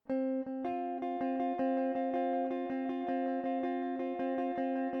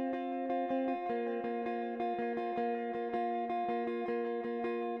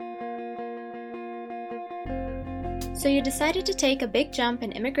So you decided to take a big jump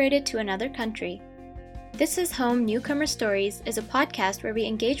and immigrated to another country. This is Home Newcomer Stories is a podcast where we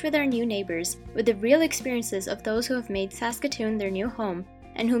engage with our new neighbors with the real experiences of those who have made Saskatoon their new home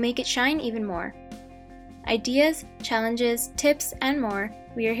and who make it shine even more. Ideas, challenges, tips, and more,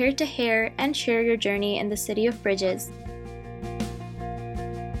 we are here to hear and share your journey in the City of Bridges.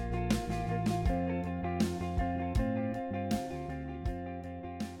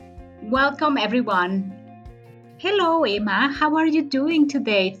 Welcome, everyone. Hello, Emma. How are you doing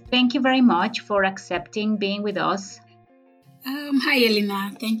today? Thank you very much for accepting being with us. Hi,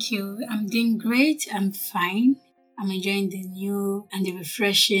 Elena. Thank you. I'm doing great. I'm fine. I'm enjoying the new and the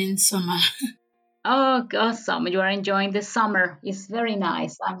refreshing summer. Oh, awesome. You are enjoying the summer. It's very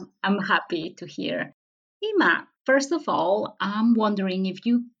nice. I'm happy to hear. Emma, first of all, I'm wondering if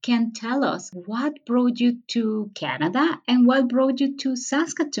you can tell us what brought you to Canada and what brought you to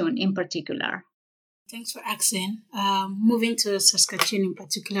Saskatoon in particular. Thanks for asking. Moving to Saskatoon in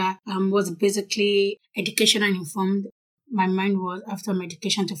particular was basically educational informed. My mind was after my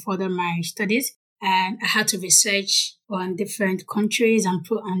education to further my studies, and I had to research on different countries and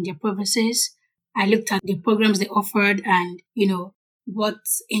their provinces. I looked at the programs they offered and, what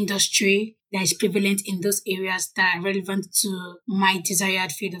industry that is prevalent in those areas that are relevant to my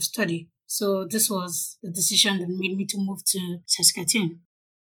desired field of study. So this was the decision that made me to move to Saskatoon.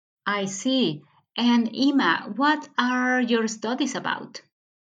 I see. And Emma, what are your studies about?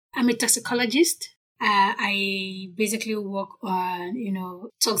 I'm a toxicologist. I basically work on,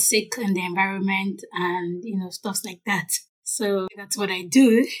 toxic in the environment and, stuff like that. So that's what I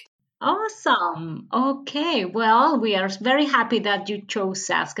do. Awesome. Okay. Well, we are very happy that you chose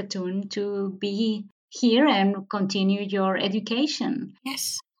Saskatoon to be here and continue your education.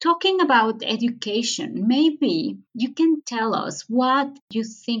 Yes. Talking about education, maybe you can tell us what you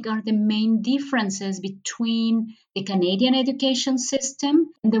think are the main differences between the Canadian education system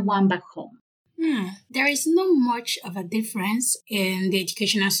and the one back home. There is not much of a difference in the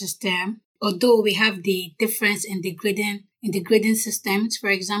educational system, although we have the difference in the grading systems. For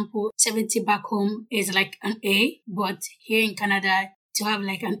example, 70 back home is like an A, but here in Canada, to have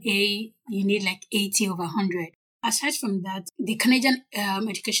like an A, you need like 80 over 100. Aside from that, the Canadian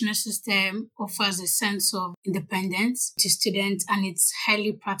educational system offers a sense of independence to students, and it's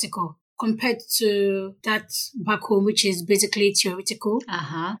highly practical compared to that back home, which is basically theoretical.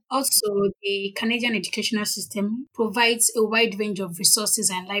 Also, the Canadian educational system provides a wide range of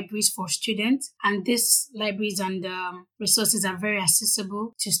resources and libraries for students, and these libraries and resources are very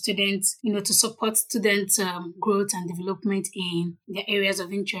accessible to students, to support students' growth and development in their areas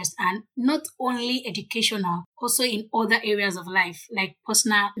of interest, and not only educational, also in other areas of life, like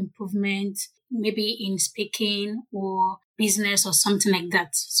personal improvement, maybe in speaking or business or something like that.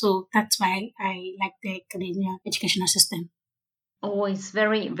 So that's why I like the Canadian educational system. Oh, it's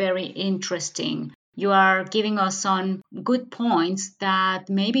very, very interesting. You are giving us some good points that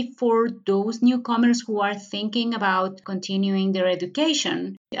maybe for those newcomers who are thinking about continuing their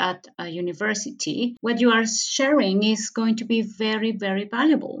education at a university, what you are sharing is going to be very, very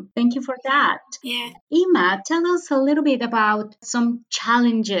valuable. Thank you for that. Yeah. Emma, tell us a little bit about some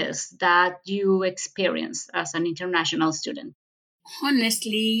challenges that you experienced as an international student.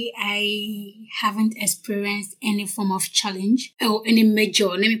 Honestly, I haven't experienced any form of challenge or any major,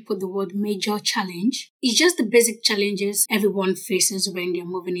 let me put the word major challenge. It's just the basic challenges everyone faces when they're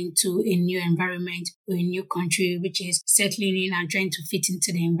moving into a new environment or a new country, which is settling in and trying to fit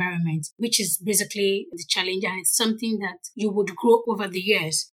into the environment, which is basically the challenge. And it's something that you would grow over the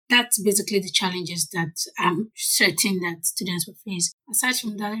years. That's basically the challenges that I'm certain that students will face. Aside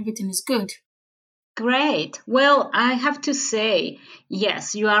from that, everything is good. Great. Well, I have to say,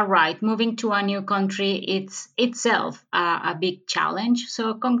 yes, you are right. Moving to a new country, it's itself a big challenge.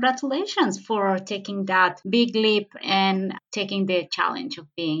 So congratulations for taking that big leap and taking the challenge of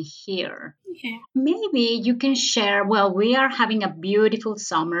being here. Yeah. Maybe you can share, well, we are having a beautiful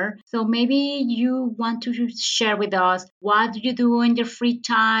summer. So maybe you want to share with us what do you do in your free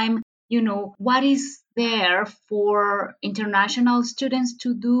time? What is there for international students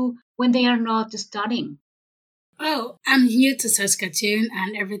to do when they are not studying? Oh, I'm new to Saskatoon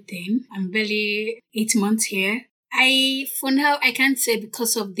and everything. I'm barely 8 months here. For now, I can't say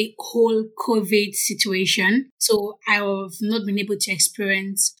because of the whole COVID situation. So I've not been able to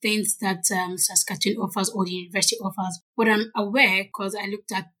experience things that Saskatoon offers or the university offers. But I'm aware because I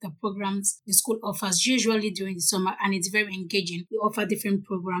looked at the programs the school offers usually during the summer, and it's very engaging. They offer different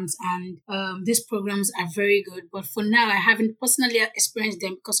programs, and these programs are very good. But for now, I haven't personally experienced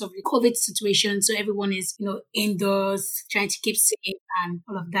them because of the COVID situation. So everyone is, indoors, trying to keep safe and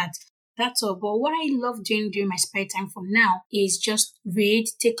all of that. That's all. But what I love doing during my spare time for now is just read,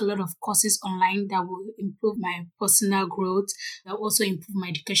 take a lot of courses online that will improve my personal growth, that will also improve my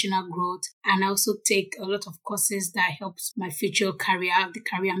educational growth, and also take a lot of courses that helps my future career, the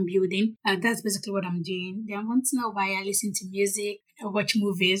career I'm building. That's basically what I'm doing. Then once in a while, I listen to music, I watch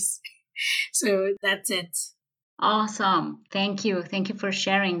movies. So that's it. Awesome. Thank you. Thank you for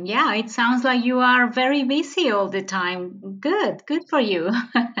sharing. Yeah, it sounds like you are very busy all the time. Good. Good for you.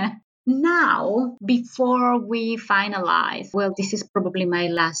 Now, before we finalize, well, this is probably my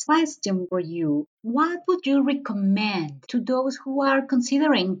last question for you. What would you recommend to those who are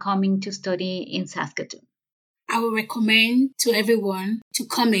considering coming to study in Saskatoon? I would recommend to everyone to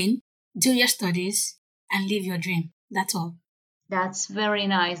come in, do your studies, and live your dream. That's all. That's very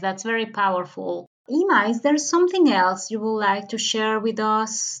nice. That's very powerful. Ima, is there something else you would like to share with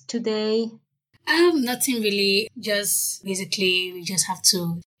us today? Nothing really. Just basically, we just have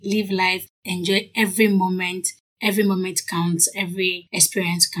to live life, enjoy every moment. Every moment counts. Every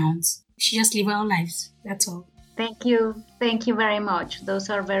experience counts. We should just live our lives. That's all. Thank you. Thank you very much. Those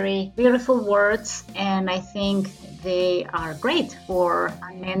are very beautiful words, and I think they are great for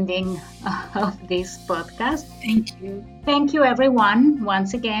an ending of this podcast. Thank you. Thank you, everyone,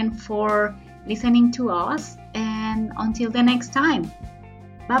 once again for listening to us, and until the next time.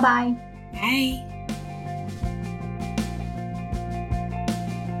 Bye-bye. Bye.